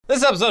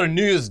This episode of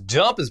News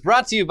Dump is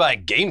brought to you by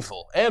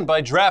Gainful and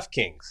by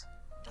DraftKings.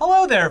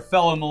 Hello there,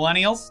 fellow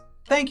millennials.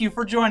 Thank you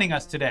for joining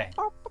us today.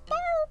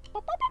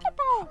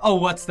 Oh,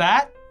 what's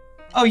that?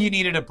 Oh, you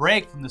needed a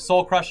break from the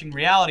soul-crushing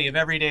reality of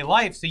everyday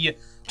life, so you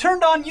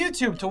turned on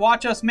YouTube to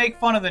watch us make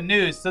fun of the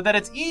news so that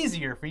it's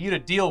easier for you to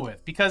deal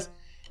with. Because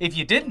if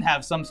you didn't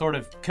have some sort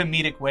of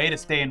comedic way to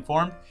stay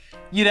informed,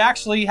 you'd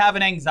actually have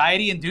an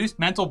anxiety-induced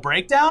mental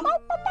breakdown?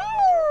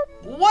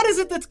 What is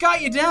it that's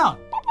got you down?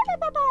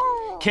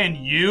 Can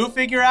you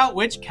figure out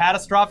which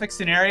catastrophic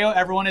scenario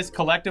everyone is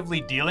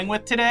collectively dealing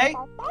with today?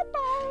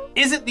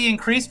 Is it the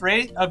increased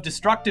rate of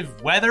destructive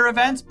weather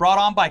events brought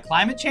on by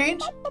climate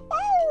change?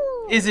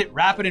 Is it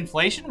rapid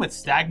inflation with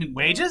stagnant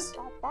wages?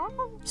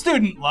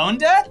 Student loan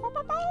debt?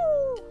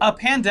 A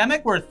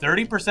pandemic where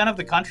 30% of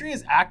the country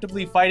is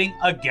actively fighting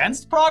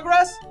against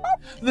progress?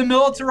 The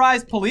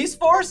militarized police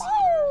force?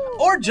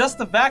 Or just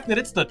the fact that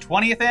it's the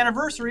 20th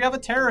anniversary of a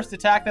terrorist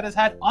attack that has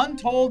had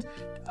untold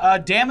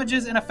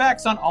damages and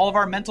effects on all of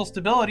our mental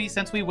stability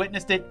since we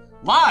witnessed it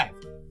live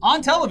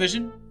on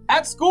television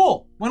at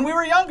school when we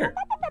were younger?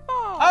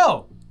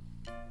 Oh,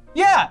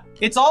 yeah,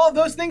 it's all of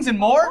those things and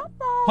more?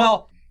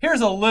 Well,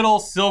 here's a little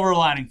silver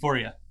lining for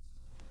you.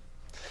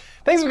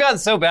 Things have gotten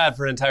so bad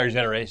for an entire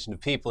generation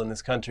of people in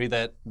this country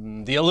that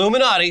the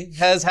Illuminati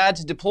has had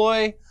to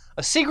deploy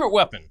a secret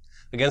weapon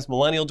against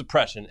millennial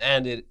depression,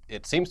 and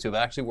it seems to have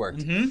actually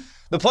worked.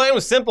 The plan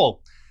was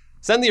simple.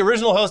 Send the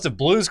original host of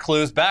Blue's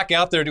Clues back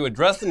out there to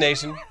address the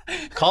nation,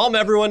 calm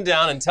everyone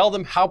down, and tell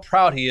them how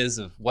proud he is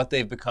of what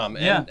they've become,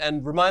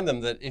 and remind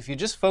them that if you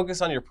just focus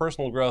on your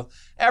personal growth,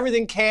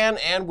 everything can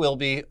and will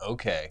be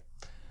okay.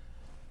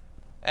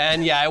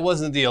 And yeah, it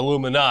wasn't the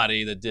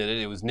Illuminati that did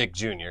it. It was Nick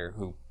Jr.,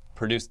 who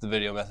produced the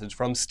video message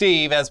from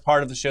Steve as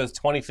part of the show's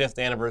 25th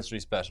anniversary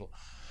special.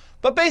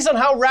 But based on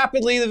how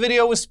rapidly the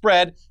video was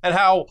spread and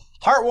how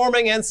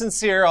heartwarming and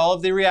sincere all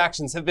of the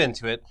reactions have been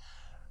to it,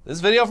 this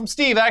video from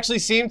Steve actually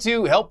seemed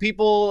to help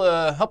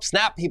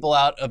snap people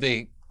out of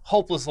a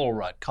hopeless little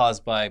rut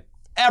caused by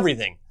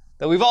everything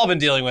that we've all been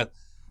dealing with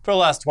for the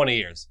last 20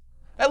 years.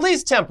 At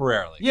least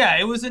temporarily. Yeah,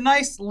 it was a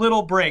nice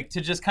little break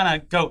to just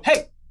kind of go,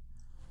 hey,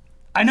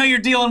 I know you're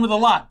dealing with a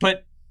lot,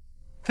 but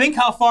think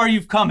how far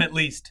you've come at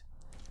least.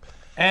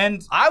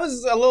 And I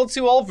was a little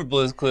too old for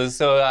Blue's Clues,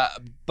 so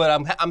but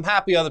I'm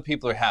happy other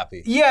people are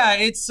happy. Yeah,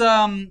 it's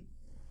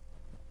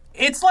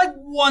like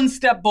one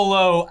step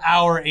below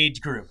our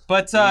age group,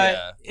 but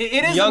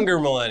it is younger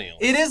millennials.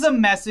 It is a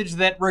message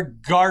that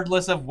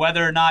regardless of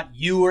whether or not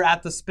you were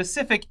at the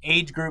specific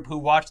age group who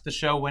watched the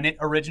show when it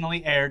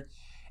originally aired,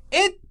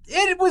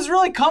 it was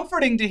really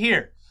comforting to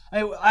hear.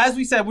 As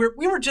we said,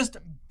 we were just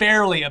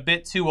barely a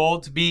bit too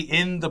old to be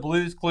in the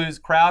Blue's Clues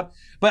crowd,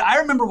 but I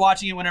remember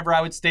watching it whenever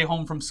I would stay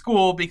home from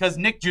school because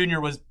Nick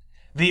Jr. was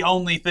the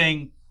only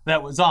thing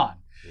that was on.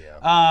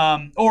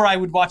 Yeah. Or I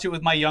would watch it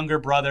with my younger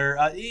brother.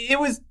 It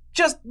was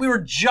just, we were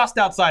just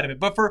outside of it.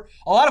 But for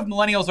a lot of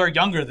millennials are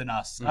younger than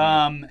us.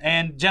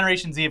 And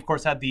Generation Z, of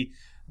course, had the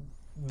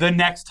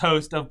next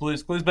host of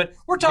Blue's Clues, but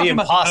we're talking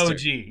about the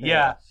OG.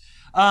 Yeah.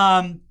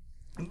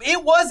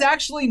 It was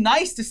actually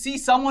nice to see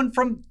someone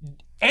from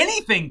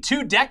anything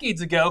 2 decades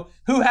ago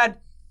who had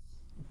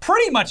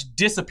pretty much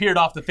disappeared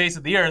off the face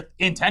of the earth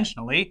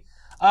intentionally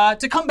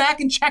to come back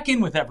and check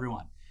in with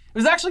everyone. It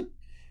was actually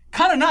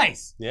kind of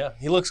nice. Yeah,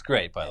 he looks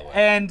great, by the way.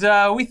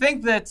 And we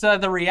think that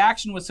the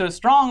reaction was so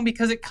strong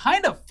because it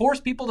kind of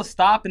forced people to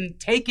stop and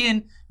take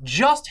in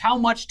just how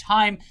much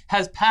time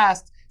has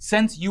passed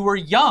since you were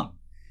young.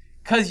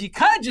 Because you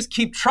kind of just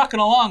keep trucking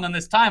along on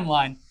this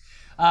timeline.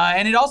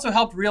 And it also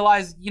helped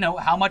realize,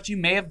 how much you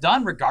may have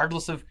done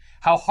regardless of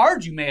how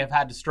hard you may have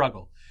had to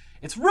struggle.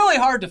 It's really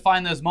hard to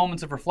find those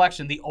moments of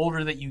reflection the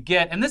older that you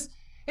get. And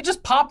it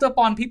just popped up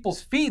on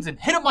people's feeds and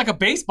hit them like a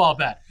baseball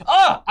bat.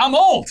 I'm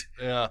old.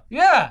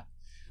 Yeah.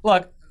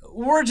 Look,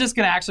 we're just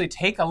going to actually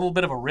take a little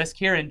bit of a risk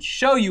here and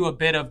show you a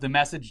bit of the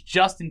message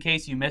just in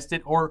case you missed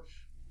it or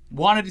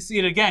wanted to see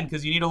it again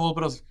because you need a little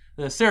bit of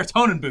the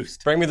serotonin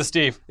boost. Bring me the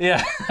Steve.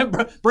 Yeah,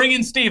 bring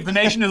in Steve. The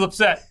nation is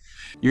upset.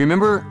 You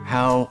remember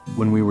how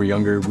when we were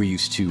younger we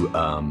used to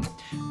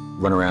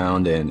run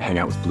around and hang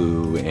out with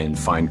Blue and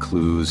find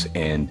clues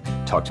and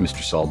talk to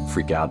Mr. Salt,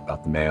 freak out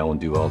about the mail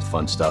and do all the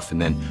fun stuff.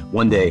 And then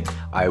one day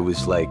I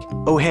was like,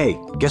 oh, hey,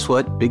 guess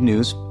what? Big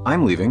news.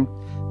 I'm leaving.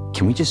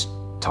 Can we just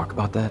talk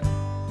about that?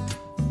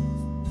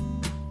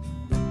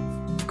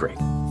 Great.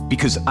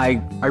 Because I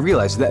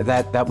realized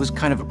that was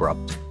kind of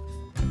abrupt.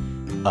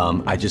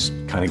 I just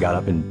kind of got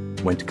up and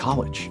went to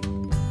college.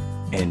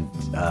 And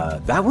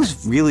that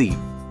was really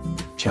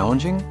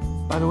challenging,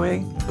 by the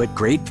way, but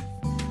great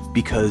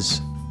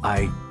because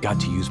I got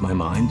to use my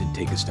mind and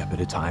take a step at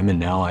a time, and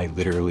now I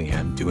literally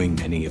am doing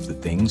many of the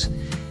things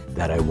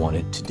that I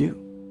wanted to do.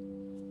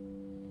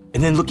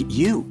 And then look at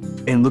you,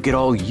 and look at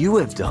all you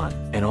have done,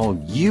 and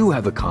all you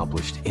have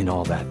accomplished in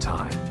all that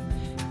time.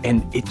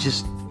 And it's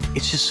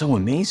just so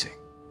amazing,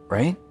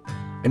 right?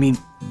 I mean,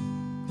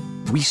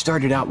 we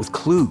started out with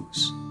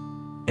clues,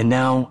 and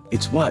now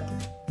it's what?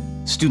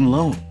 Student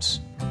loans,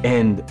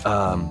 and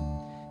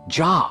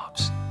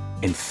jobs,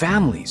 and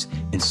families,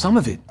 and some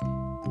of it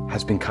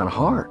has been kind of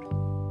hard.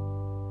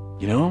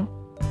 You know?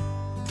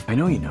 I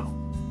know you know.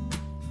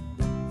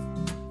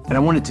 And I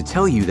wanted to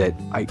tell you that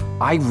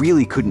I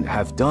really couldn't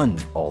have done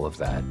all of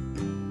that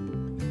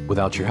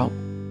without your help.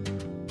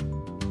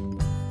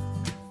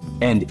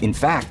 And in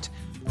fact,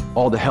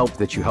 all the help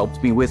that you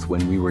helped me with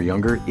when we were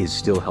younger is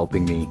still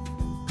helping me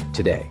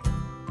today,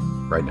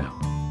 right now.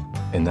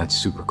 And that's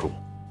super cool.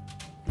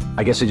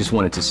 I guess I just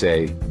wanted to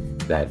say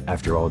that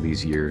after all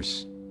these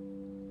years,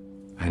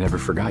 I never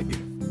forgot you.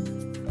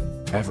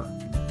 Ever.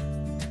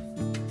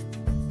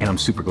 And I'm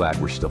super glad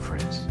we're still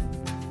friends.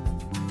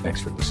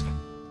 Thanks for listening.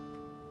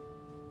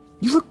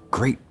 You look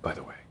great, by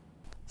the way.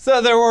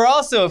 So there were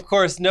also, of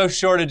course, no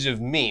shortage of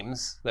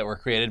memes that were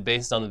created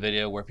based on the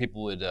video where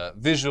people would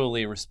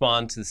visually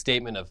respond to the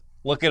statement of,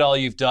 look at all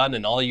you've done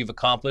and all you've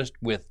accomplished,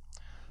 with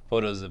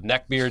photos of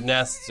neckbeard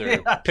nests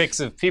or pics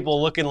of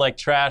people looking like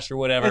trash or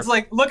whatever. It's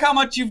like, look how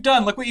much you've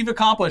done, look what you've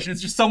accomplished. And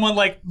it's just someone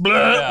like,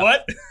 blah,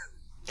 what?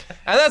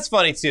 And that's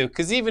funny too,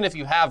 because even if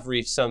you have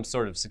reached some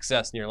sort of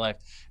success in your life,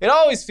 it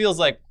always feels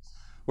like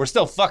we're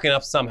still fucking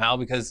up somehow,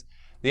 because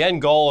the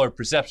end goal or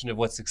perception of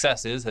what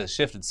success is has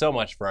shifted so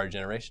much for our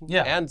generation.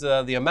 Yeah. And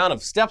the amount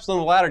of steps on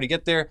the ladder to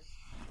get there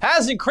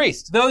has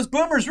increased. Those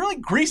boomers really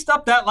greased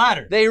up that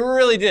ladder. They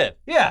really did.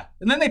 Yeah,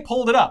 and then they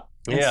pulled it up.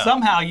 And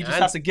somehow you just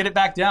have to get it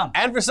back down.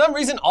 And for some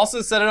reason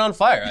also set it on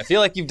fire. I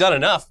feel like you've done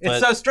enough.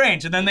 It's so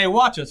strange. And then they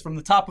watch us from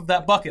the top of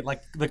that bucket,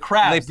 like the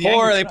crabs.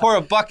 They pour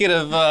a bucket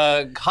of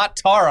hot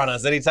tar on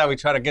us anytime we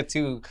try to get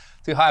too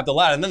high up the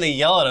ladder. And then they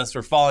yell at us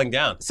for falling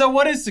down. So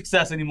what is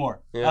success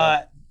anymore?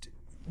 Yeah.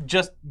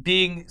 Just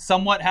being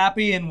somewhat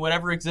happy in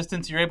whatever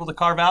existence you're able to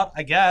carve out,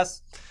 I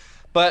guess.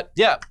 But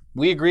yeah,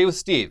 we agree with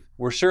Steve.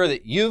 We're sure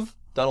that you've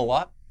done a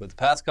lot with the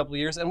past couple of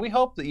years, and we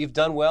hope that you've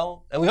done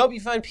well, and we hope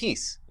you find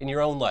peace in your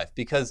own life,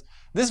 because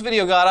this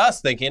video got us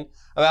thinking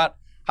about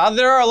how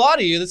there are a lot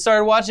of you that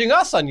started watching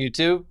us on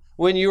YouTube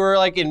when you were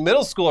like in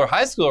middle school or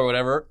high school or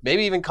whatever,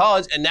 maybe even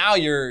college, and now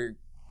you're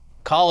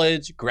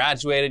college,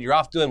 graduated, you're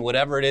off doing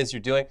whatever it is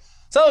you're doing.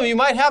 Some of you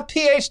might have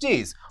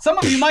PhDs. Some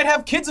of you might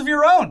have kids of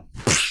your own.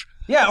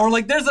 Yeah, or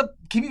like there's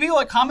people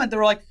that comment that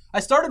were like, I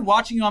started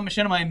watching you on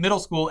Machinima in middle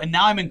school and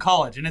now I'm in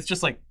college. And it's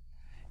just like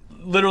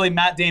literally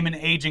Matt Damon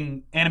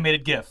aging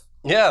animated GIF.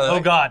 Yeah. Oh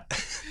God.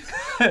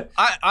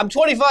 I'm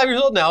 25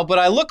 years old now, but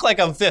I look like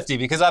I'm 50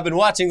 because I've been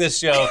watching this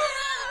show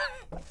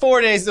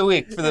 4 days a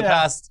week for the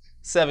past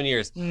 7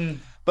 years.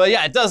 But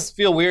yeah, it does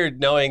feel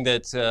weird knowing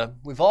that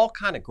we've all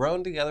kind of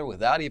grown together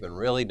without even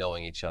really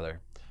knowing each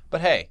other.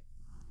 But hey,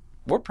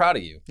 we're proud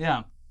of you.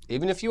 Yeah.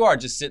 Even if you are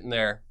just sitting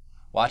there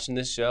watching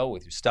this show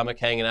with your stomach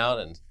hanging out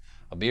and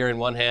a beer in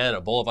one hand, a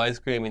bowl of ice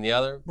cream in the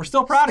other. We're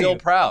still proud of you. Still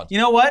proud. You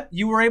know what?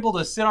 You were able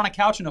to sit on a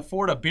couch and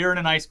afford a beer and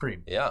an ice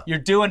cream. Yeah. You're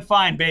doing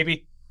fine,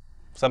 baby.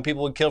 Some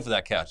people would kill for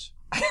that couch.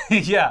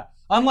 Yeah.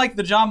 Unlike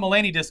the John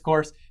Mulaney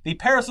discourse, the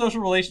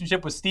parasocial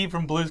relationship with Steve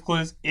from Blue's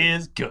Clues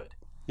is good.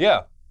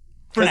 Yeah.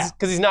 For now.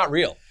 Because he's not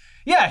real.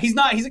 Yeah, he's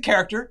not. He's a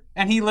character,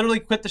 and he literally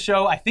quit the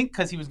show, I think,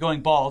 because he was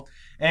going bald.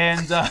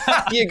 And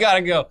you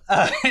gotta go.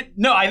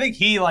 No, I think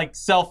he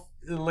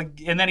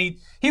and then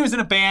he was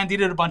in a band. He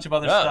did a bunch of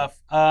other stuff.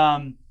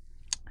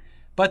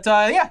 But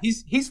yeah,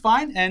 he's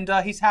fine, and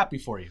he's happy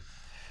for you.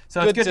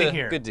 So it's good to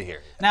hear. Good to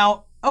hear.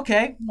 Now,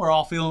 okay, we're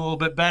all feeling a little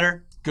bit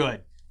better.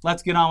 Good.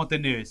 Let's get on with the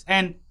news.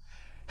 And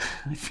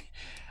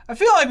I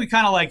feel like we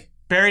kind of like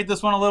buried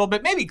this one a little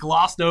bit, maybe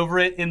glossed over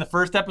it in the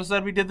first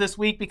episode we did this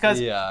week, because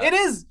it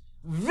is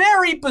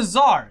very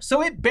bizarre.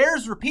 So it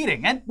bears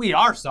repeating, and we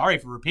are sorry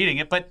for repeating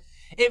it, but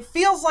it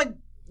feels like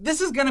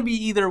this is going to be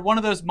either one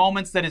of those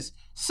moments that is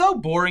so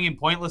boring and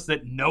pointless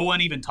that no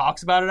one even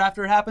talks about it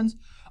after it happens,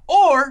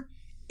 or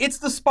it's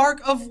the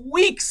spark of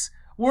weeks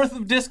worth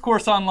of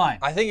discourse online.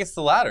 I think it's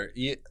the latter.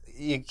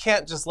 You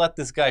can't just let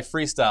this guy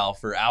freestyle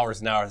for hours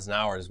and hours and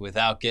hours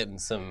without getting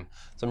some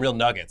real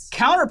nuggets.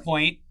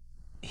 Counterpoint,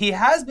 he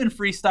has been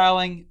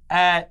freestyling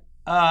at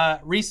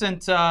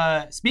recent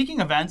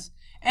speaking events,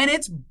 and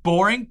it's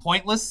boring,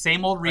 pointless,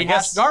 same old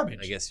rehashed garbage.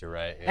 I guess you're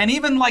right. Yeah. And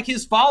even like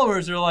his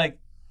followers are like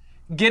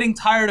getting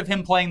tired of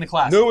him playing the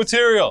classics. No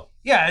material.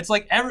 Yeah, it's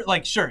like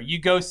sure, you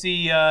go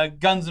see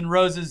Guns N'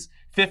 Roses'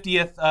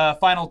 50th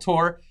final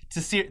tour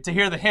to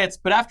hear the hits,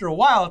 but after a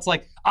while, it's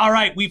like, all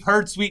right, we've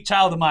heard Sweet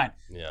Child of Mine.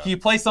 Yeah. Can you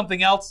play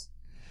something else?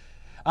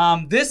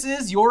 This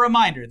is your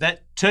reminder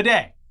that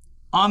today,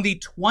 on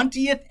the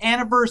 20th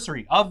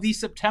anniversary of the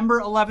September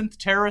 11th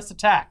terrorist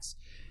attacks,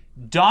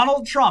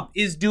 Donald Trump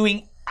is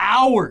doing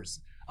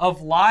hours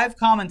of live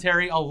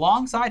commentary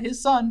alongside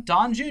his son,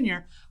 Don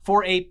Jr.,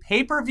 for a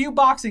pay-per-view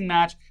boxing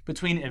match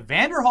between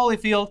Evander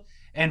Holyfield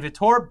and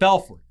Vitor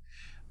Belfort.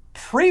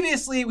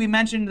 Previously, we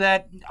mentioned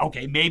that,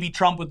 okay, maybe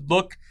Trump would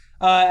look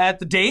at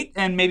the date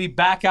and maybe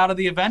back out of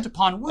the event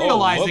upon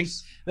realizing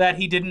that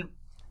he didn't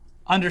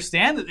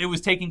understand that it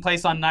was taking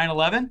place on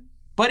 9/11,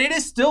 but it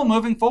is still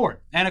moving forward.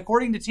 And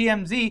according to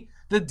TMZ,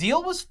 the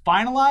deal was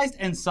finalized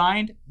and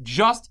signed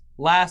just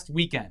last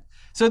weekend.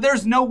 So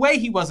there's no way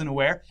he wasn't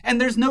aware, and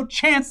there's no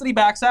chance that he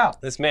backs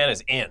out. This man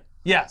is in.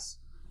 Yes.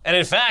 And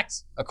in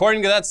fact,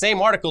 according to that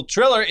same article,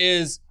 Triller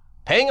is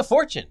paying a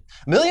fortune,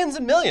 millions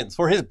and millions,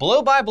 for his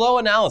blow-by-blow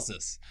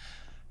analysis.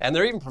 And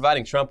they're even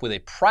providing Trump with a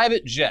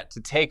private jet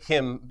to take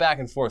him back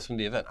and forth from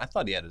the event. I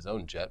thought he had his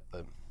own jet,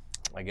 but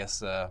I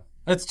guess...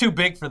 It's too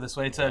big for this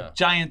way. It's a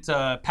giant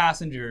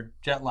passenger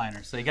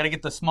jetliner, so you got to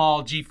get the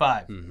small G5.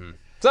 Mm-hmm.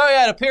 So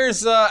yeah, it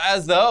appears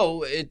as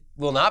though it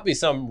will not be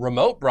some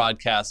remote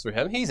broadcast for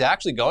him. He's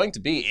actually going to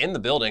be in the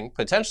building,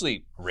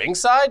 potentially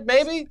ringside,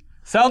 maybe?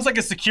 Sounds like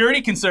a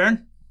security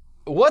concern.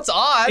 What's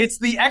odd? It's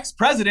the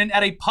ex-president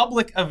at a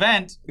public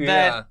event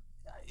that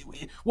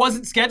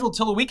wasn't scheduled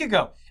till a week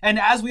ago. And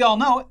as we all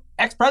know,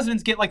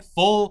 ex-presidents get like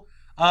full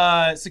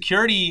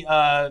security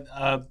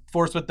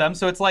force with them.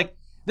 So it's like,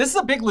 this is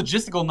a big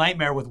logistical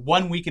nightmare with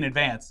 1 week in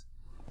advance.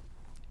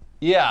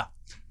 Yeah.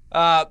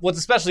 What's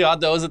especially odd,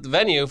 though, is that the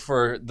venue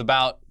for the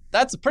bout,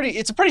 it's a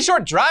pretty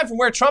short drive from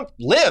where Trump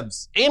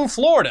lives, in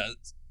Florida.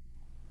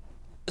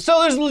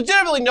 So there's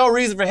legitimately no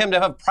reason for him to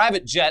have a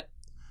private jet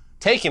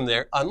take him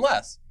there,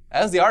 unless,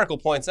 as the article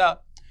points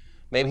out,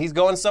 maybe he's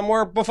going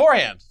somewhere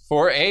beforehand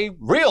for a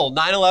real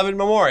 9/11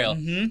 memorial.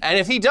 Mm-hmm. And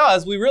if he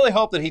does, we really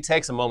hope that he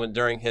takes a moment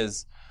during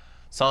his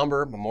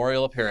somber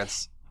memorial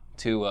appearance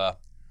to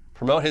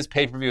promote his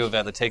pay-per-view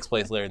event that takes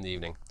place later in the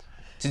evening.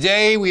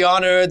 Today, we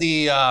honor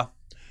the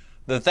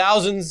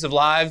thousands of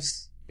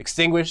lives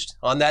extinguished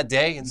on that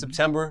day in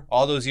September,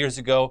 all those years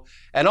ago.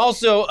 And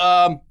also,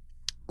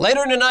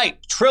 later in the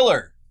night,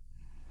 Triller.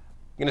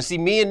 You're going to see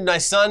me and my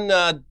son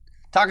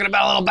talking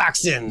about a little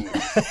boxing.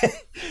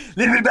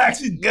 Little bit of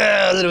boxing.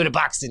 A little bit of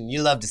boxing.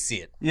 You love to see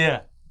it.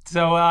 Yeah.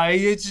 So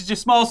it's just a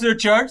small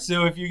surcharge.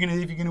 So if you're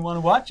gonna want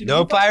to watch it,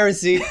 no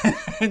piracy.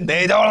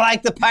 They don't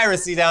like the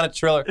piracy down at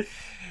Triller.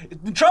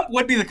 Trump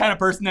would be the kind of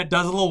person that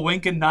does a little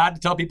wink and nod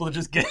to tell people to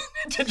just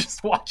to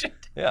just watch it.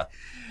 Yeah.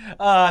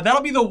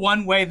 That'll be the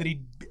one way that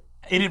he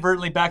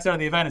inadvertently backs out of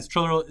the event. Is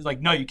Triller is like,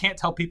 no, you can't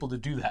tell people to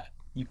do that.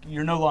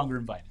 You're no longer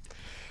invited.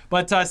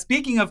 But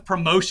speaking of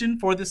promotion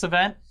for this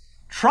event,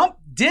 Trump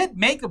did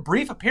make a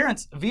brief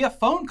appearance via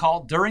phone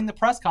call during the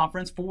press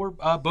conference for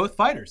both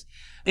fighters.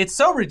 It's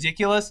so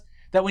ridiculous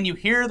that when you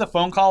hear the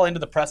phone call into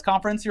the press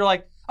conference, you're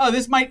like, oh,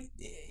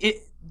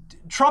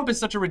 Trump is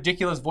such a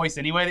ridiculous voice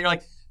anyway that you're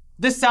like,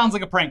 this sounds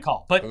like a prank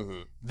call. But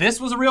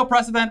this was a real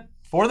precedent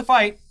for the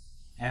fight,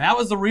 and that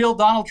was the real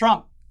Donald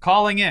Trump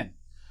calling in.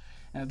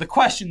 The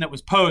question that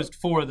was posed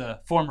for the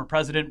former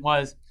president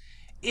was,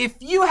 if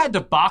you had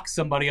to box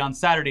somebody on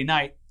Saturday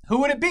night, who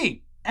would it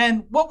be?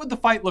 And what would the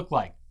fight look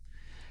like?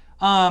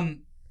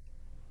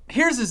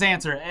 Here's his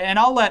answer, and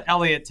I'll let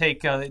Elliot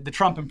take the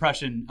Trump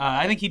impression.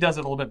 I think he does it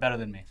a little bit better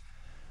than me.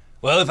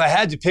 Well, if I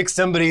had to pick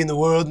somebody in the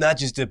world, not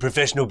just a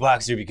professional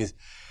boxer, because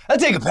I'll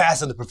take a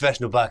pass on the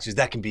professional boxers.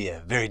 That can be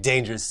a very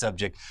dangerous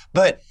subject.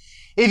 But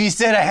if you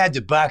said I had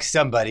to box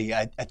somebody,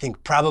 I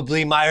think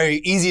probably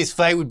my easiest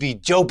fight would be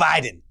Joe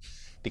Biden,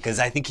 because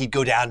I think he'd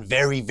go down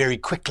very, very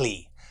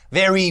quickly.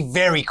 Very,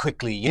 very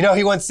quickly. You know,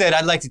 he once said,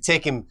 I'd like to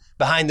take him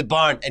behind the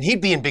barn, and he'd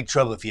be in big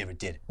trouble if he ever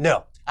did.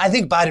 No, I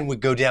think Biden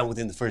would go down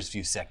within the first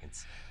few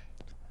seconds.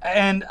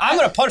 And I'm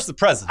going to punch the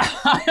president.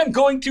 I am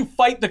going to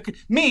fight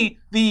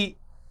the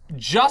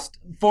just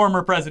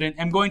former president,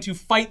 am going to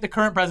fight the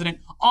current president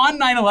on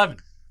 9/11.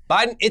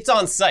 Biden, it's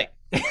on site.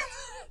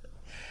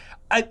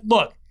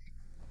 Look,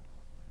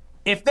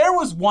 if there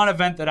was one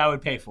event that I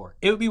would pay for,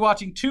 it would be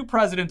watching two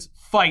presidents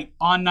fight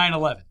on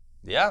 9/11.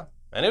 Yeah,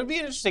 and it would be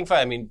an interesting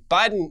fight. I mean,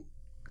 Biden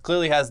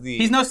clearly has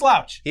He's no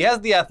slouch. He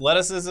has the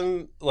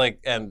athleticism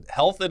and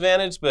health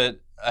advantage, but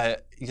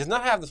he does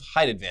not have the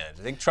height advantage.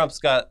 I think Trump's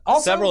got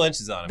several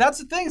inches on him. That's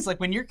the thing. It's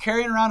like when you're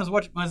carrying around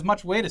as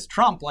much weight as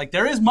Trump, like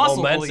there is muscle.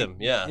 Momentum,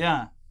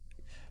 yeah.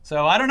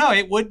 So I don't know.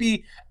 It would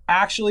be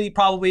actually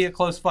probably a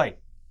close fight.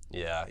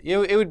 Yeah,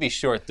 it would be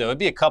short though. It'd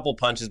be a couple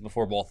punches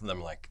before both of them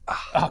are like,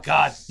 oh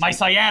God, my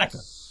sciatica.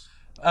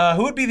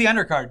 Who would be the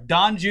undercard?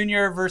 Don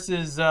Jr.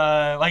 versus,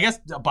 I guess,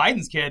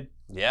 Biden's kid.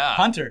 Yeah.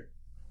 Hunter.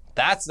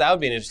 That would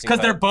be an interesting fight.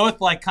 Because they're both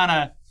like kind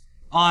of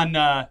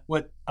on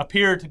what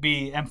appear to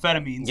be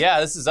amphetamines. Yeah,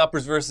 this is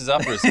uppers versus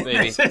uppers,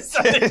 baby.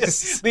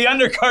 The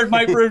undercard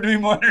might prove to be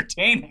more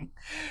entertaining.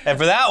 And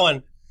for that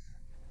one,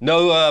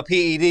 no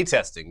PED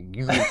testing.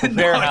 You can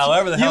prepare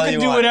however the hell you want. You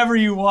can do whatever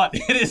you want.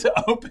 It is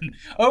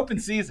open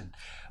season.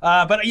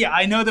 But yeah,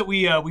 I know that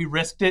we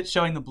risked it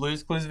showing the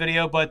Blues Clues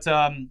video, but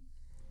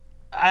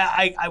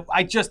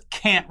I just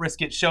can't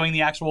risk it showing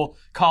the actual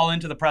call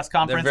into the press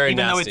conference, even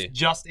though it's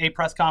just a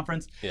press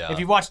conference. Yeah. If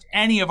you've watched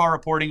any of our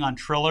reporting on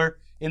Triller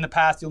in the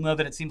past, you'll know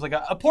that it seems like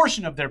a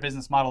portion of their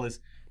business model is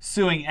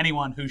suing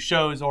anyone who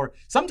shows or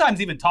sometimes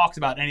even talks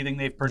about anything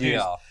they've produced.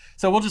 Yeah.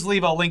 So we'll just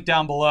leave a link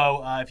down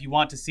below if you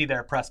want to see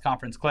their press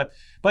conference clip.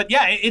 But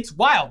yeah, it's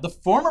wild. The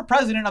former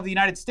president of the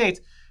United States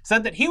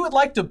said that he would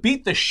like to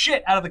beat the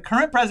shit out of the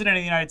current president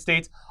of the United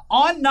States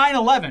on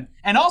 9/11,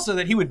 and also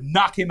that he would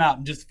knock him out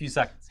in just a few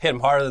seconds. Hit him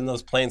harder than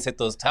those planes hit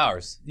those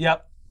towers.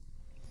 Yep.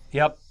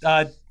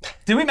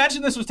 Did we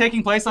mention this was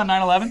taking place on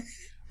 9/11?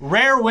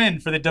 Rare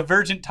win for the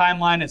Divergent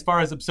timeline as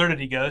far as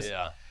absurdity goes.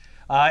 Yeah.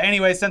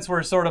 Anyway, since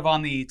we're sort of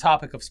on the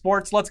topic of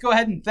sports, let's go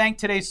ahead and thank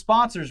today's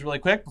sponsors really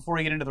quick before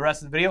we get into the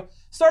rest of the video,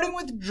 starting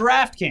with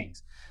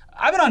DraftKings.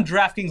 I've been on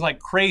DraftKings like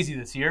crazy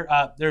this year.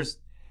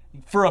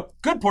 For a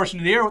good portion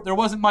of the year, there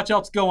wasn't much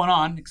else going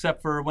on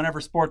except for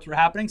whenever sports were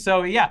happening.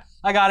 So yeah,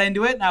 I got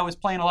into it and I was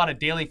playing a lot of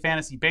daily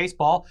fantasy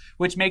baseball,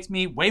 which makes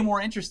me way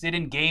more interested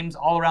in games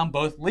all around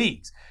both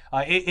leagues.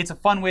 It's a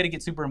fun way to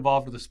get super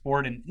involved with the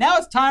sport. And now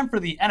it's time for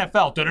the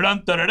NFL.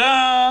 Da-da-dum,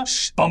 da-da-da.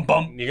 Bum,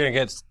 bum. You're going to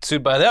get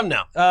sued by them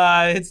now.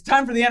 It's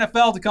time for the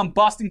NFL to come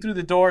busting through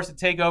the doors to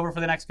take over for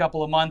the next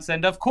couple of months.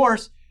 And of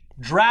course,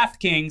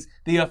 DraftKings,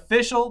 the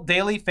official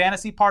daily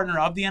fantasy partner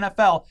of the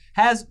NFL,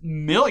 has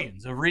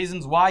millions of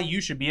reasons why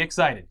you should be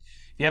excited.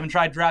 If you haven't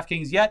tried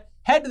DraftKings yet,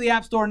 head to the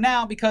App Store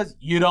now because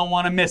you don't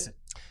want to miss it.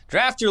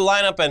 Draft your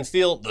lineup and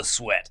feel the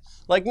sweat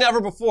like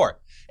never before.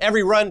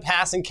 Every run,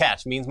 pass, and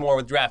catch means more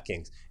with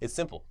DraftKings. It's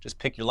simple. Just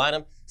pick your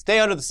lineup, stay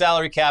under the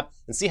salary cap,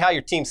 and see how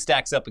your team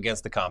stacks up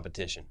against the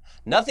competition.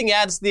 Nothing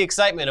adds to the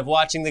excitement of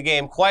watching the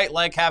game quite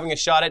like having a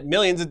shot at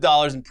millions of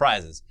dollars in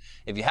prizes.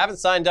 If you haven't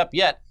signed up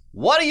yet,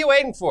 what are you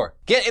waiting for?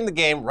 Get in the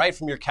game right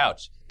from your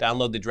couch.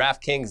 Download the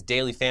DraftKings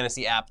Daily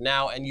Fantasy app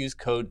now and use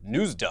code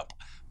NEWSDUMP.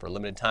 For a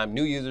limited time,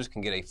 new users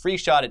can get a free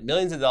shot at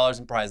millions of dollars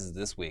in prizes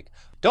this week.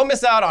 Don't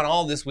miss out on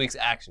all this week's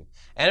action.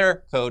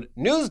 Enter code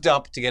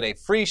NEWSDUMP to get a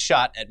free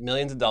shot at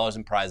millions of dollars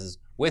in prizes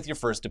with your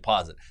first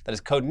deposit. That is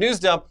code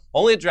NEWSDUMP,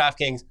 only at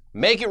DraftKings.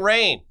 Make it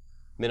rain.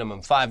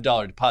 Minimum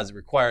 $5 deposit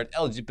required.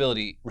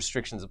 Eligibility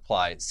restrictions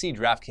apply. See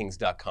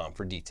DraftKings.com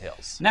for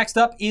details. Next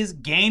up is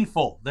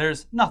Gainful.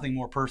 There's nothing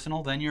more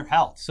personal than your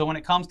health. So when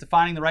it comes to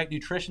finding the right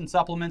nutrition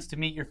supplements to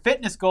meet your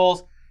fitness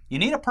goals, you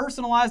need a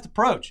personalized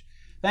approach.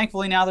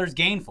 Thankfully, now there's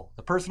Gainful,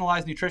 the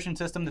personalized nutrition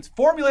system that's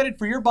formulated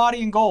for your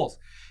body and goals.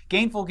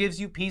 Gainful gives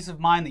you peace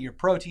of mind that your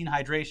protein,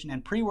 hydration,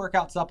 and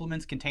pre-workout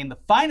supplements contain the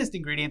finest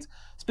ingredients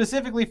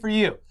specifically for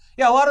you.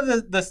 Yeah, a lot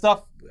of the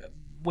stuff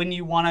when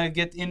you want to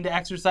get into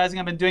exercising,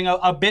 I've been doing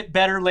a bit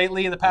better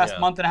lately in the past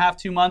month and a half,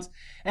 2 months.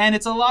 And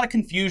it's a lot of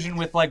confusion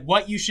with like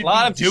what you should be doing.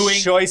 A lot of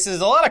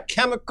choices, a lot of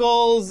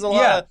chemicals, a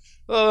lot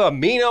of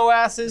amino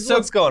acids. So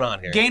what's going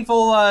on here?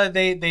 Gainful,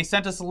 they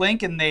sent us a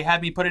link and they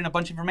had me put in a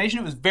bunch of information.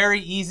 It was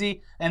very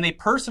easy and they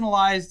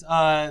personalized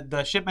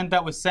the shipment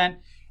that was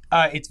sent.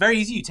 It's very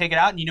easy. You take it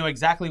out and you know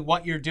exactly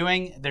what you're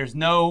doing. There's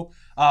no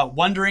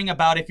wondering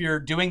about if you're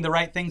doing the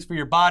right things for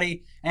your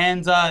body.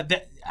 And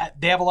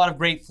they have a lot of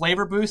great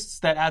flavor boosts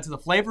that add to the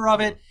flavor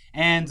of it.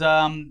 And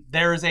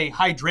there's a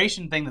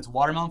hydration thing that's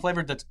watermelon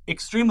flavored that's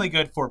extremely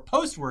good for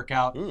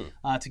post-workout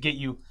to get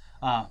you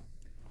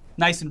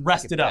nice and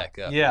rested up.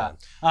 Yeah.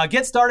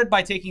 Get started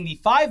by taking the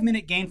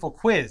 5-minute Gainful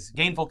quiz.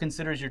 Gainful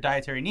considers your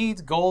dietary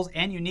needs, goals,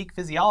 and unique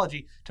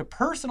physiology to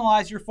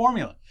personalize your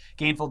formula.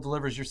 Gainful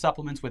delivers your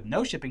supplements with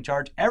no shipping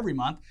charge every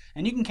month,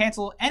 and you can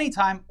cancel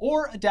anytime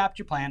or adapt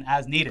your plan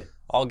as needed.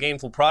 All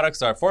Gainful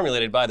products are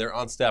formulated by their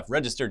on-staff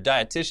registered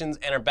dietitians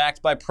and are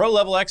backed by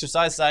pro-level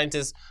exercise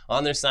scientists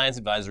on their science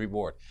advisory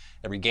board.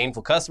 Every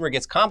Gainful customer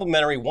gets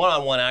complimentary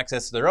one-on-one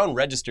access to their own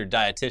registered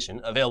dietitian,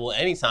 available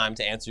anytime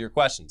to answer your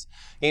questions.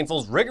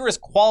 Gainful's rigorous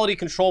quality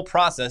control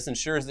process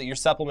ensures that your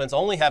supplements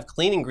only have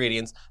clean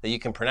ingredients that you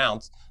can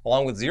pronounce,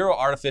 along with zero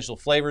artificial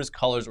flavors,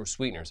 colors, or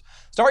sweeteners.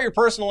 Start your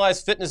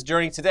personalized fitness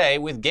journey today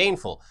with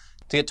Gainful.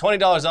 To get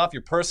 $20 off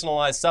your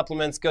personalized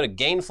supplements, go to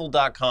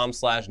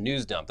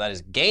Gainful.com/newsdump. That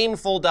is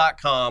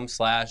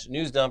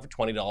Gainful.com/newsdump for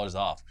 $20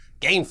 off.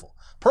 Gainful.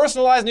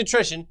 Personalized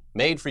nutrition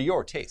made for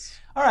your taste.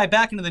 All right,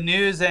 back into the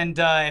news. And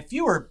if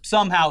you were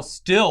somehow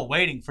still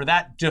waiting for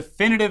that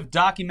definitive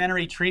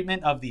documentary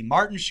treatment of the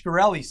Martin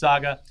Shkreli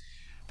saga,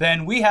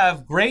 then we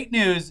have great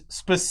news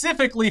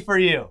specifically for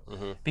you.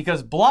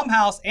 Because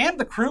Blumhouse and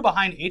the crew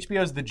behind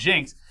HBO's The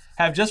Jinx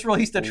have just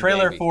released a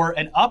trailer for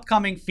an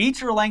upcoming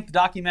feature-length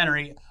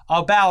documentary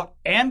about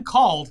and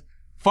called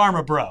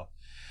Pharma Bro.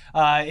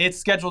 It's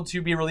scheduled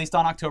to be released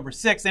on October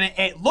 6th, and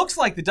it looks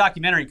like the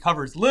documentary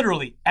covers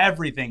literally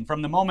everything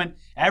from the moment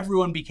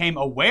everyone became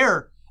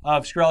aware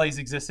of Shkreli's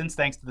existence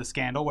thanks to the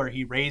scandal where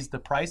he raised the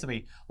price of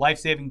a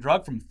life-saving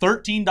drug from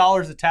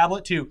 $13 a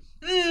tablet to,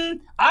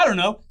 I don't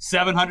know,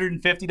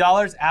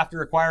 $750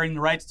 after acquiring the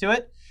rights to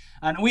it.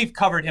 And we've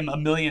covered him a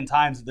million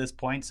times at this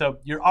point, so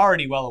you're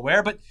already well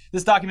aware. But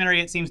this documentary,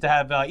 it seems to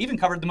have even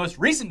covered the most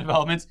recent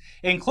developments,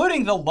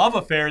 including the love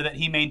affair that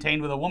he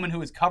maintained with a woman who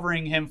was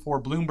covering him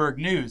for Bloomberg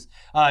News.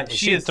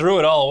 She threw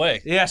it all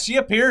away. Yeah, she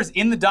appears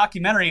in the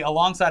documentary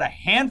alongside a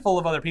handful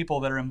of other people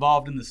that are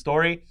involved in the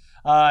story.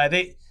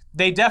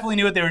 They definitely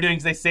knew what they were doing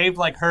because they saved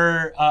like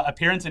her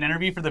appearance and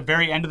interview for the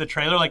very end of the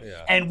trailer.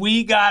 And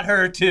we got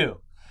her too.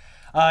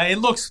 It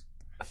looks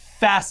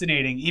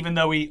fascinating, even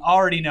though we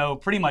already know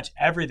pretty much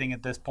everything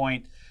at this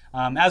point.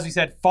 As we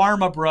said,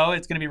 Pharma Bro,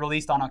 it's going to be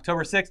released on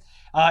October 6th.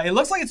 It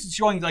looks like it's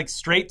going like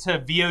straight to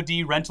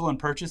VOD rental and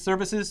purchase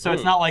services, so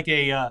it's not like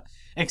a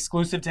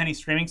exclusive to any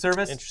streaming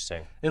service.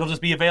 Interesting. It'll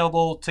just be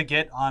available to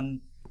get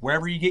on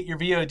wherever you get your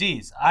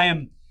VODs. I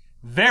am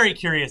very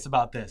curious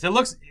about this. It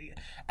looks,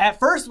 at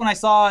first when I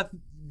saw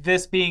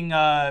this being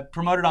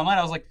promoted online,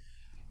 I was like,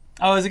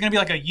 oh, is it going to be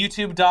like a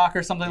YouTube doc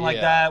or something like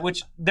that?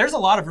 Which there's a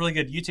lot of really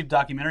good YouTube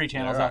documentary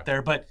channels out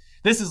there, but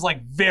this is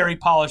like very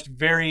polished,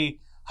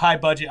 very high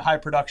budget, high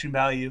production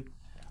value.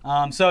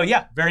 So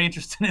yeah, very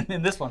interested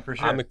in this one for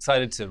sure. I'm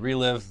excited to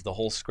relive the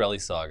whole Shkreli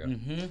saga.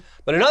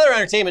 But in other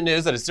entertainment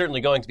news that is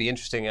certainly going to be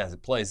interesting as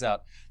it plays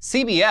out,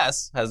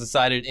 CBS has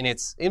decided in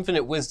its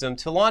infinite wisdom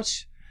to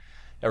launch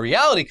a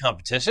reality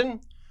competition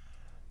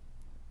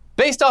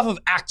based off of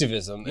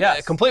activism,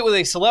 Yes. complete with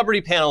a celebrity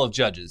panel of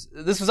judges.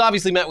 This was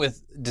obviously met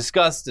with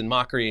disgust and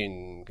mockery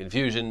and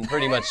confusion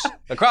pretty much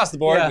across the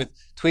board Yeah. with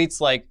tweets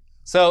like,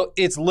 so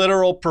it's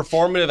literal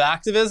performative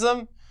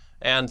activism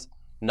and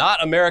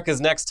not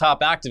America's Next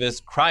Top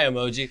Activist, cry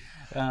emoji.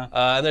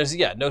 And there's,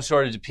 no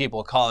shortage of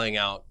people calling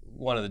out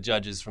one of the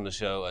judges from the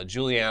show,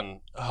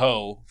 Julianne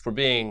Ho, for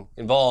being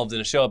involved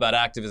in a show about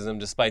activism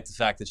despite the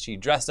fact that she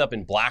dressed up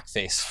in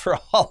blackface for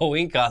a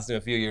Halloween costume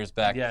a few years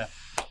back. Yeah.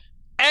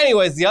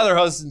 Anyways, the other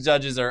hosts and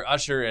judges are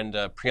Usher and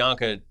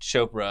Priyanka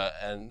Chopra,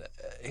 and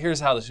here's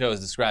how the show is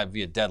described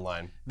via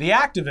Deadline. The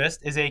Activist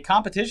is a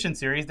competition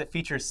series that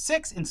features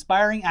 6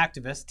 inspiring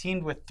activists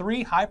teamed with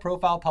 3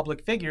 high-profile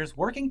public figures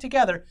working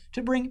together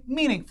to bring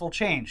meaningful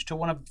change to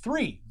one of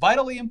 3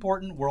 vitally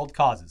important world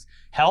causes: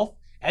 health,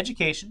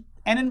 education,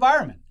 and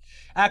environment.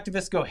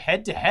 Activists go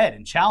head-to-head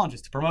in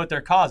challenges to promote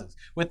their causes,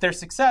 with their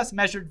success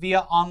measured via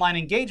online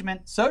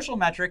engagement, social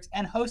metrics,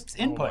 and hosts'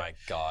 input. Oh my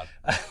God.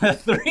 The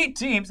 3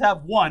 teams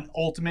have one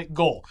ultimate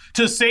goal: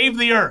 to save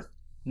the Earth.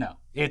 No,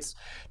 it's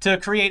to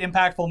create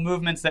impactful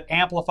movements that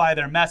amplify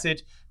their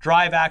message,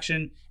 drive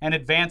action, and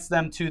advance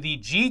them to the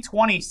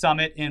G20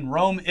 summit in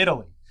Rome,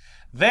 Italy.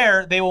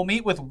 There, they will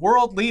meet with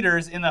world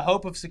leaders in the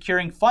hope of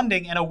securing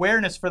funding and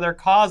awareness for their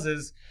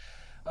causes.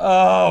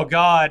 Oh,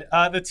 God.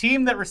 The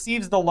team that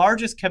receives the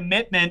largest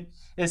commitment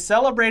is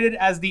celebrated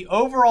as the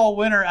overall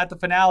winner at the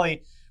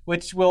finale,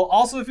 which will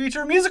also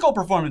feature musical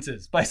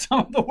performances by some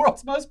of the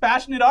world's most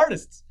passionate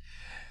artists.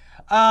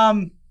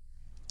 Sure,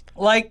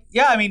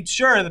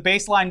 the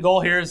baseline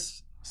goal here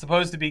is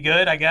supposed to be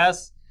good, I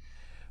guess,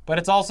 but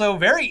it's also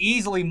very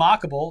easily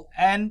mockable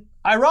and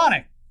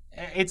ironic.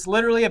 It's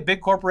literally a big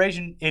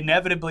corporation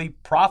inevitably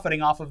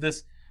profiting off of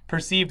this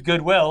perceived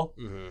goodwill.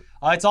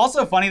 It's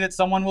also funny that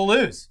someone will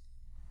lose.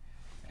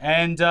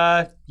 And,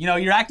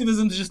 your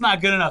activism is just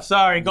not good enough.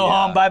 Sorry, go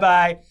home,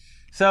 bye-bye.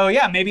 So,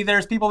 maybe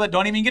there's people that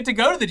don't even get to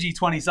go to the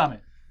G20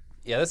 summit.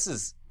 Yeah, this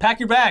is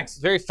Pack your bags.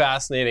 very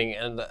fascinating,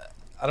 and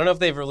I don't know if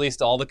they've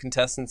released all the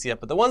contestants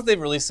yet, but the ones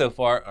they've released so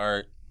far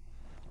are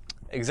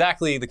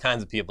exactly the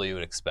kinds of people you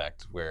would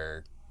expect,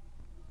 where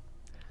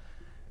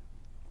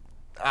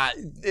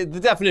the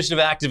definition of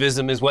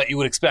activism is what you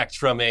would expect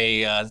from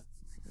a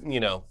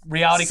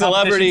Reality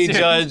celebrity competition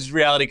series. judge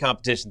reality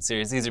competition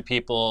series. These are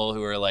people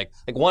who are like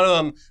one of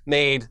them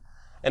made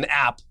an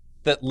app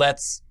that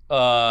lets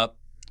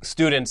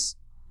students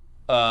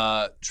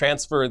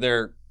transfer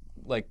their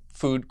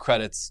food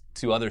credits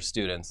to other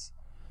students.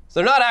 So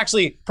they're not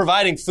actually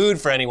providing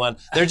food for anyone.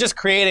 They're just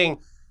creating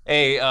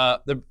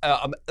they're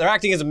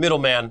acting as a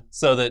middleman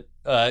so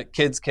that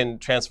kids can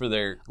transfer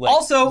their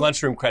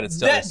lunchroom credits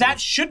to others. That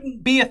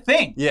shouldn't be a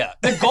thing. Yeah.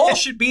 The goal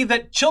should be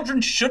that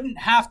children shouldn't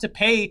have to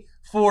pay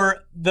for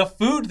the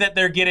food that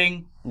they're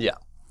getting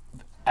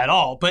at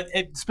all. But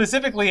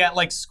specifically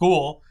at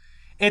school,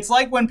 it's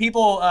like when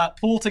people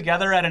pool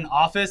together at an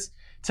office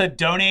to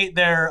donate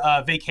their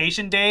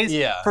vacation days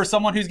for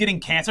someone who's getting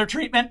cancer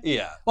treatment.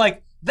 Yeah.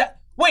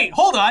 Wait,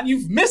 hold on.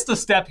 You've missed a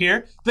step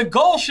here. The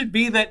goal should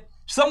be that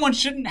someone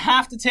shouldn't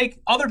have to take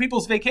other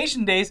people's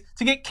vacation days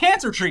to get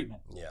cancer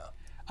treatment.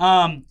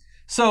 Yeah.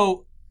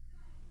 So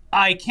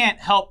I can't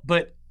help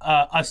but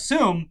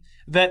assume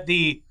that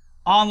the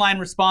online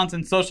response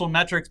and social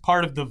metrics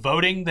part of the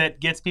voting that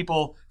gets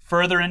people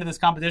further into this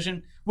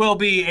competition will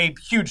be a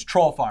huge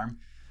troll farm.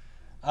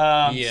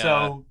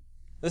 So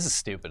this is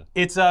stupid.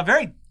 It's a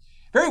very,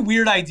 very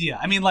weird idea.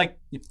 I mean,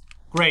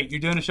 great,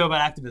 you're doing a show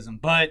about activism,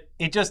 but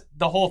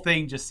the whole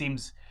thing just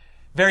seems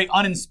very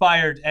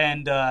uninspired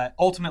and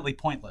ultimately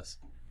pointless.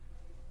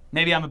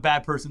 Maybe I'm a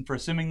bad person for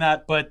assuming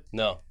that, but...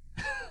 No.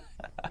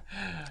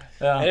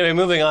 Anyway,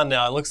 moving on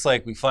now. It looks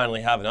like we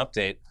finally have an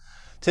update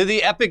to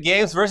the Epic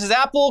Games versus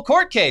Apple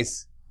court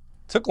case.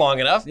 Took long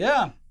enough.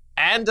 Yeah.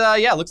 And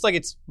looks like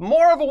it's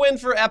more of a win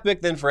for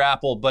Epic than for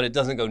Apple, but it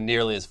doesn't go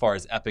nearly as far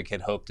as Epic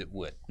had hoped it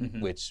would,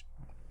 which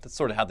that's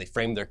sort of how they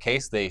framed their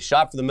case. They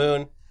shot for the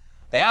moon.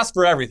 They asked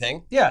for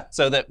everything. Yeah.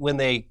 So that when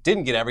they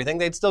didn't get everything,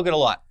 they'd still get a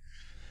lot.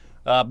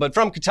 But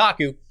from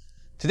Kotaku,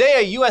 today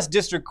a U.S.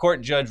 District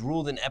Court judge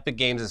ruled in Epic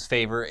Games'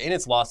 favor in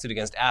its lawsuit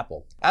against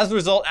Apple. As a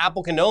result,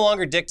 Apple can no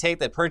longer dictate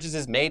that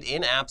purchases made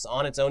in apps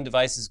on its own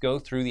devices go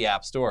through the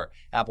App Store.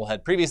 Apple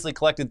had previously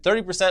collected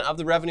 30% of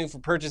the revenue for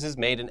purchases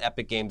made in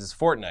Epic Games'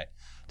 Fortnite.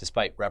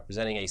 Despite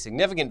representing a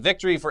significant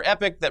victory for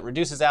Epic that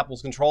reduces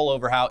Apple's control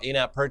over how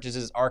in-app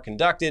purchases are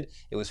conducted,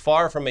 it was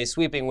far from a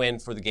sweeping win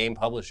for the game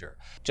publisher.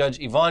 Judge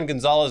Yvonne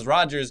Gonzalez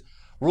Rogers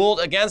ruled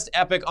against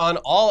Epic on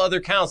all other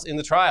counts in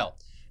the trial.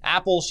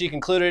 Apple, she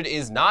concluded,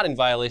 is not in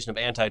violation of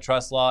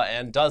antitrust law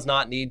and does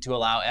not need to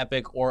allow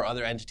Epic or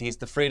other entities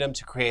the freedom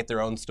to create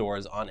their own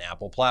stores on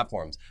Apple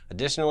platforms.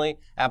 Additionally,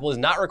 Apple is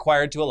not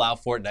required to allow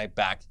Fortnite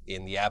back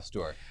in the App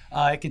Store.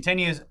 It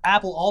continues,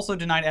 Apple also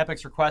denied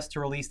Epic's request to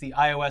release the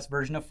iOS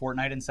version of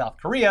Fortnite in South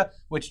Korea,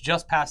 which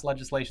just passed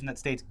legislation that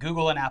states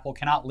Google and Apple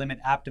cannot limit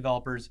app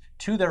developers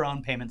to their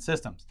own payment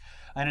systems.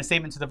 In a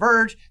statement to The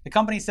Verge, the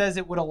company says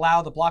it would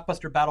allow the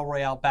blockbuster Battle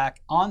Royale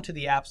back onto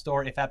the App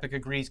Store if Epic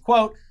agrees,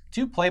 quote,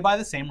 to play by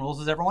the same rules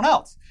as everyone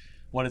else.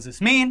 What does this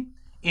mean?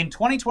 In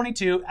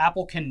 2022,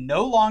 Apple can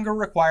no longer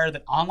require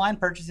that online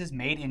purchases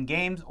made in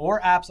games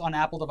or apps on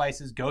Apple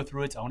devices go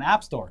through its own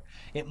App Store.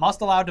 It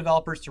must allow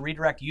developers to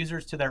redirect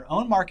users to their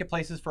own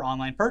marketplaces for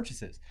online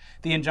purchases.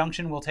 The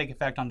injunction will take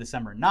effect on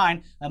December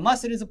 9,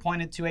 unless it is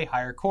appointed to a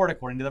higher court,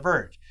 according to The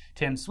Verge.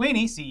 Tim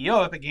Sweeney,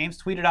 CEO of Epic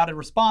Games, tweeted out a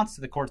response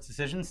to the court's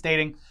decision,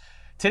 stating,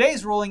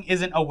 today's ruling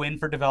isn't a win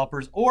for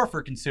developers or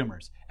for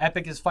consumers.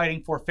 Epic is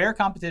fighting for fair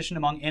competition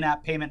among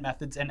in-app payment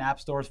methods and app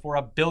stores for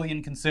 1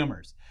 billion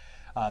consumers.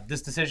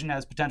 This decision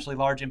has potentially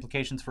large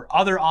implications for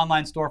other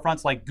online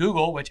storefronts like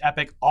Google, which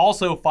Epic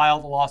also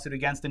filed a lawsuit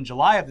against in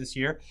July of this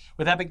year.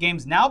 With Epic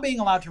Games now being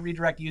allowed to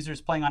redirect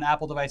users playing on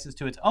Apple devices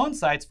to its own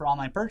sites for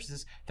online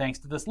purchases, thanks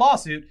to this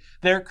lawsuit,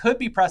 there could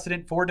be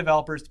precedent for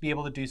developers to be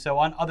able to do so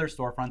on other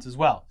storefronts as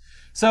well.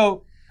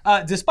 So,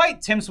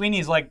 despite Tim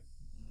Sweeney's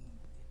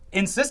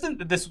insistence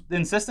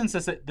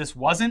that this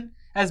wasn't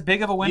as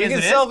big of a win You as can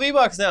it sell is,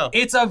 V-Bucks now.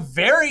 it's a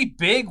very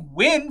big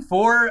win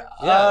for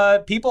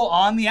people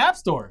on the App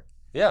Store.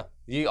 Yeah,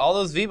 all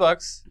those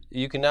V-Bucks,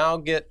 you can now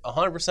get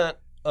 100%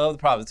 of the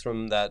profits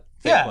from that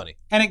fake money.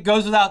 And it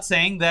goes without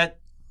saying that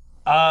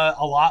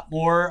a lot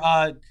more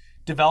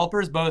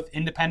developers, both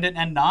independent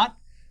and not,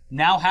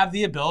 now have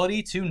the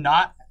ability to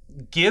not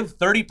give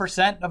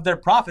 30% of their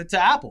profit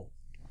to Apple.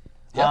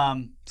 Yeah,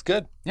 it's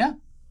good. Yeah.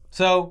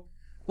 So,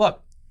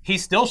 look,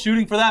 he's still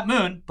shooting for that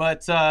moon,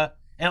 but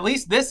at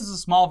least this is a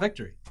small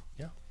victory.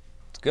 Yeah,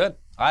 it's good.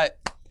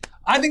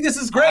 I think this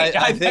is great.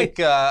 I think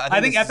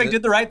Epic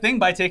did the right thing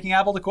by taking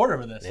Apple to court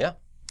over this. Yeah.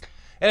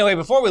 Anyway,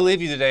 before we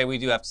leave you today, we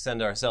do have to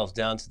send ourselves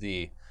down to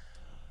the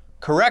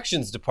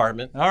corrections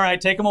department. All right,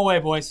 take them away,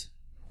 boys.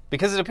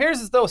 Because it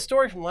appears as though a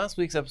story from last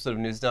week's episode of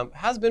News Dump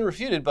has been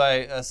refuted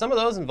by some of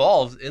those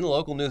involved in the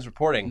local news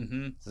reporting.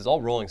 Mm-hmm. This is all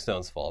Rolling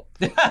Stone's fault.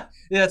 Yeah,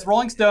 it's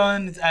Rolling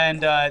Stones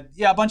and a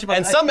bunch of...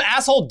 And some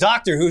asshole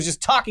doctor who's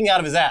just talking out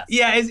of his ass.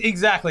 Yeah,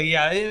 exactly.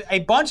 Yeah,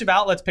 a bunch of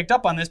outlets picked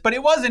up on this, but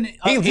it wasn't...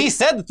 He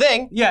said the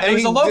thing. Yeah, it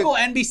was a local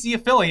NBC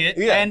affiliate,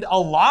 and a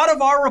lot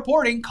of our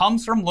reporting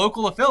comes from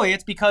local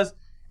affiliates because...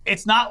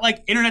 It's not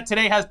like Internet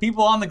Today has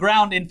people on the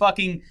ground in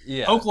fucking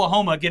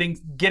Oklahoma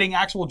getting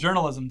actual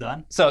journalism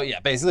done. So, yeah,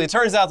 basically, it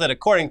turns out that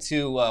according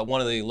to one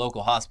of the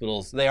local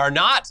hospitals, they are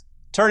not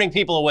turning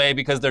people away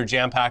because they're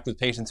jam-packed with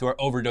patients who are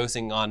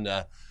overdosing on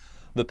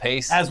the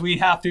paste. As we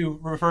have to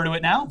refer to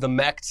it now? The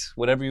MECT,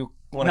 whatever you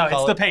want to call it.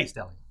 No, it's the paste,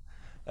 Ellie.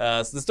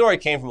 So the story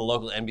came from a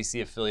local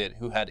NBC affiliate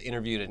who had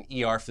interviewed an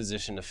ER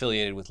physician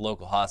affiliated with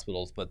local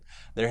hospitals, but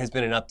there has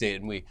been an update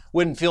and we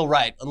wouldn't feel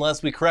right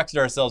unless we corrected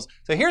ourselves.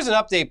 So here's an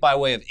update by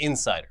way of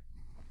Insider.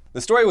 The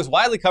story was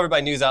widely covered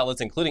by news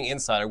outlets, including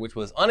Insider, which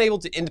was unable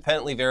to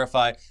independently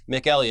verify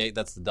Mick Elliott,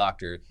 that's the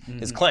doctor,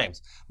 his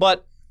claims.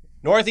 But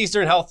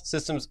Northeastern Health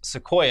Systems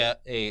Sequoia,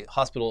 a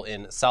hospital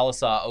in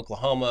Sallisaw,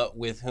 Oklahoma,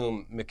 with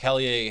whom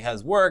McEllier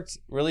has worked,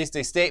 released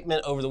a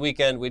statement over the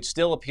weekend which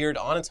still appeared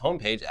on its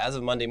homepage as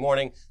of Monday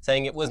morning,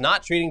 saying it was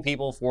not treating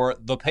people for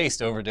the paste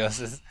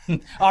overdoses.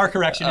 Our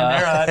correction in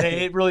there.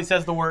 It really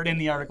says the word in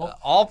the article.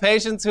 All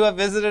patients who have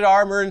visited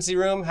our emergency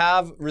room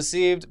have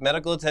received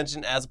medical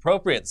attention as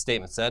appropriate, the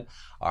statement said.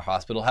 Our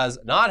hospital has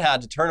not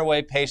had to turn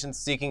away patients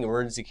seeking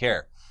emergency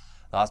care.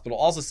 The hospital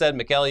also said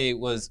McEllier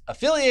was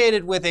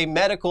affiliated with a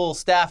medical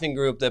staffing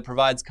group that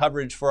provides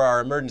coverage for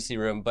our emergency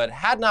room, but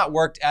had not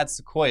worked at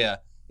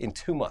Sequoia in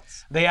 2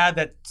 months. They add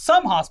that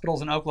some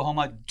hospitals in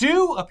Oklahoma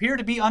do appear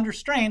to be under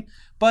strain,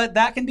 but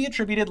that can be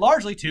attributed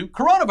largely to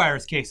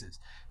coronavirus cases.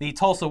 The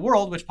Tulsa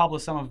World, which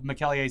published some of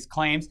McEllier's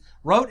claims,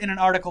 wrote in an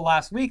article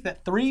last week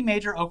that 3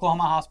 major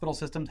Oklahoma hospital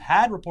systems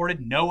had reported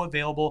no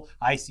available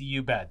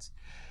ICU beds.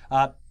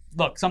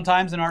 Look,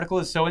 sometimes an article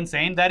is so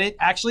insane that it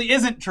actually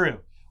isn't true,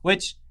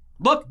 which...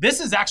 Look, this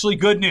is actually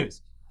good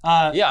news.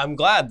 I'm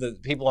glad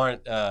that people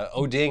aren't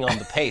ODing on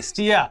the paste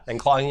and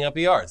clogging up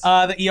ERs.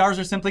 The ERs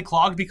are simply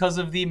clogged because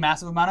of the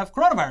massive amount of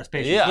coronavirus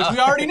patients, which we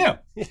already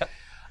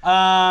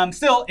knew.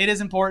 Still, it is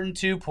important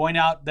to point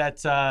out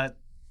that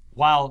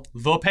while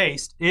the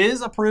paste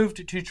is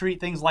approved to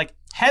treat things like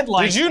head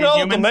lice Did you know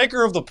that the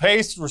maker of the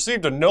paste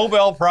received a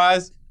Nobel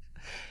Prize?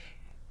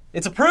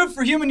 It's approved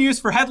for human use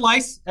for head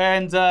lice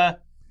and...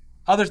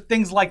 other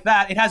things like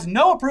that. It has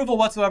no approval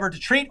whatsoever to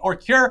treat or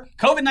cure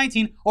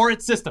COVID-19 or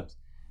its systems.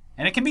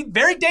 And it can be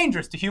very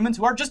dangerous to humans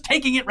who are just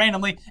taking it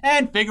randomly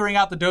and figuring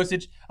out the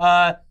dosage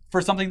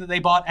for something that they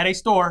bought at a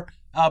store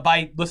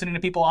by listening to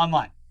people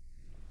online.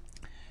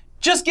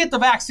 Just get the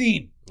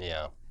vaccine.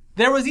 Yeah.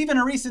 There was even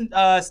a recent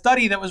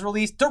study that was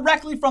released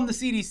directly from the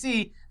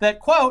CDC that,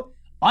 quote,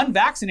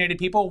 unvaccinated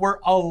people were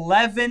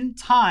 11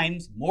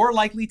 times more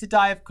likely to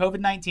die of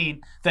COVID-19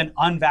 than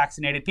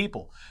unvaccinated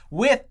people,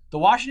 with the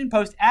Washington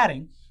Post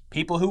adding,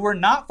 people who were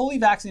not fully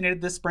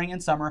vaccinated this spring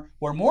and summer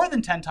were more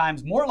than 10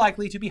 times more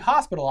likely to be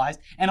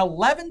hospitalized and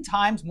 11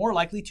 times more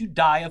likely to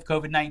die of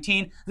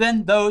COVID-19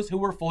 than those who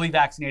were fully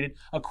vaccinated,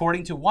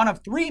 according to one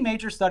of 3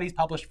 major studies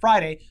published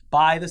Friday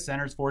by the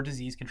Centers for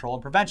Disease Control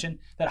and Prevention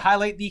that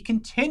highlight the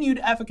continued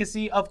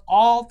efficacy of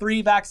all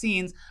 3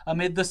 vaccines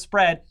amid the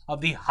spread of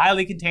the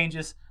highly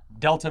contagious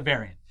Delta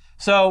variant.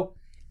 So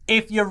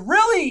if you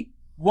really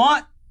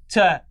want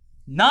to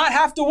not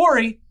have to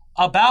worry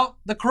about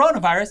the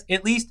coronavirus,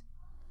 at least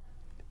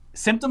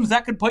symptoms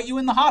that could put you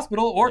in the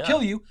hospital or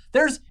kill you,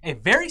 there's a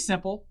very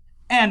simple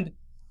and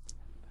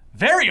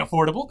very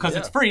affordable, because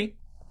it's free,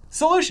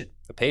 solution.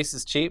 The pace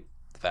is cheap,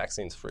 the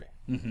vaccine's free.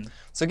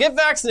 So get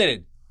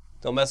vaccinated.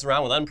 Don't mess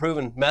around with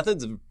unproven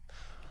methods of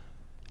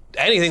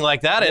anything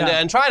like that,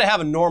 and try to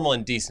have a normal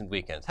and decent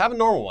weekend. Have a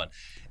normal one.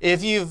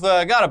 If you've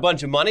got a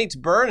bunch of money to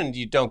burn and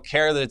you don't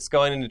care that it's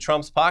going into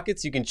Trump's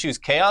pockets, you can choose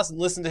chaos and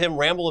listen to him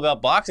ramble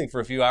about boxing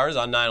for a few hours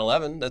on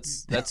 9/11.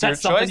 That's your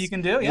choice. Something you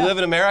can do, You live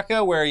in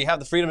America where you have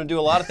the freedom to do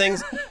a lot of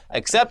things,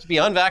 except be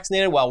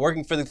unvaccinated while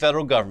working for the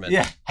federal government.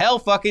 Hell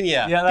fucking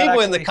yeah.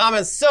 People in the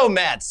comments so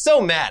mad.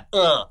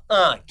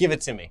 Give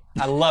it to me.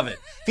 I love it.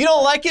 If you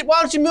don't like it,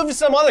 why don't you move to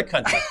some other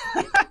country?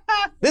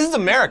 This is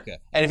America.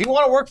 And if you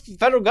want to work for the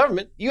federal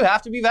government, you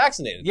have to be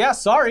vaccinated. Yeah,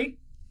 sorry.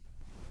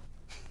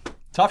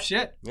 Tough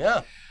shit.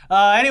 Yeah.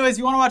 Anyways,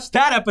 you want to watch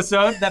that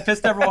episode that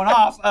pissed everyone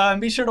off,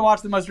 be sure to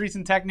watch the most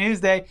recent Tech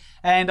News Day,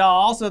 and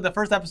also the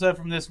first episode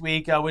from this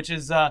week, which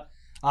is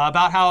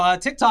about how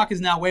TikTok is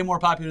now way more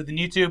popular than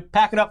YouTube.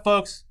 Pack it up,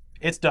 folks.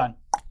 It's done.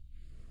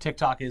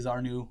 TikTok is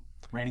our new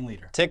reigning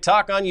leader.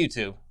 TikTok on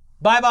YouTube.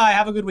 Bye-bye.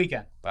 Have a good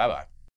weekend. Bye-bye.